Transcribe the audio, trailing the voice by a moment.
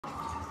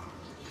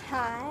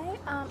Hi,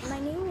 my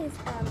name is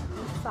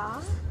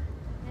Iffah,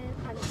 and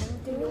I'm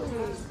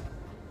doing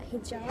a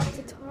hijab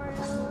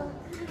tutorial.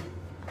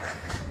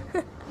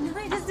 No,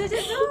 just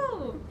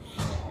do.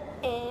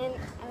 And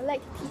I'd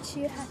like to teach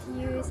you how to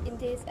use in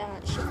this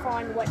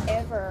chiffon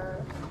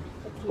whatever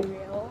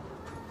material.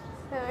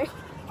 So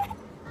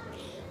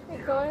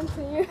we're going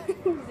to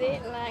use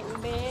it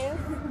like this,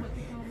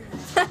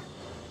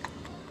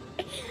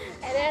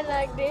 and then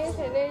like this,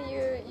 and then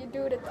you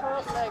do the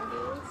top like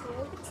this,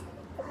 yes.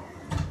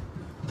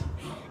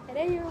 And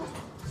then you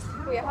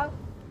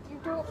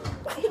do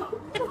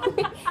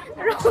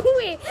wrong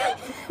way.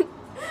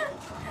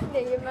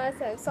 Then you must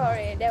have,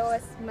 sorry, that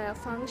was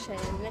malfunction.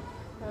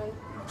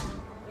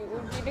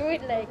 You do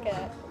it like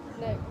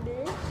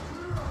this.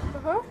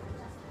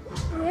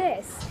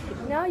 Yes.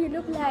 Now you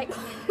look like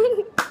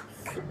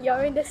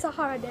you're in the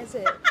Sahara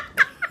Desert.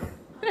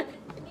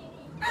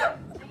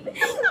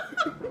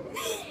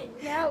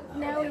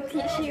 Now we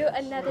teach you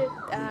another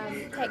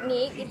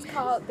technique. It's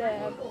called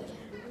the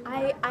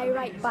I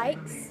ride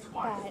bikes,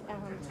 but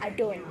I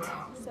don't.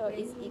 So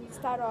it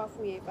start off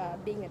with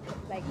being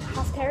like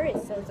half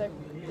terrace. So it's like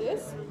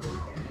this,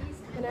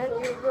 and then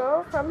you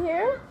go from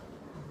here.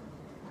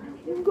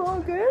 You go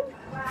again,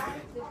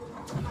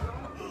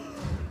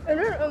 and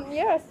then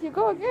yes, you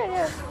go again.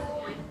 Yes,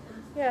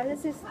 yeah.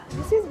 This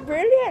is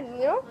brilliant.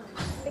 You know,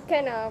 it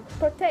can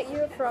protect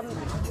you from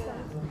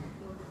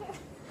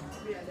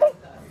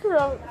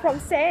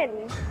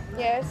sand.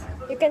 Yes,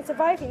 you can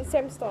survive in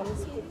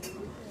sandstorms.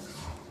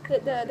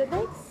 The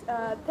next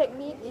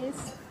technique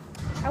is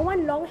I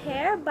want long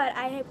hair, but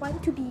I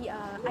want to be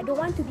I don't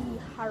want to be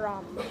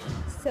haram.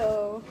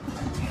 So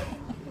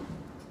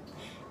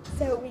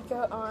we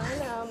go on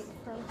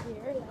from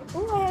here like,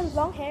 oh, I have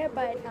long hair,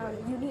 but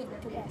you need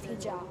to have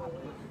hijab.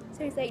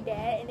 So it's like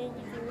that, and then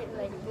you do it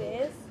like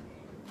this.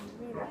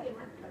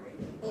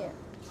 Yeah.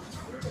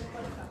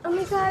 Oh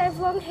my god, I have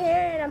long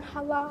hair and I'm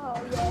halal.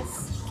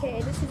 Yes.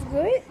 Okay, this is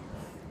good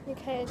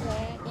because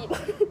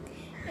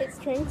it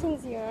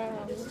strengthens your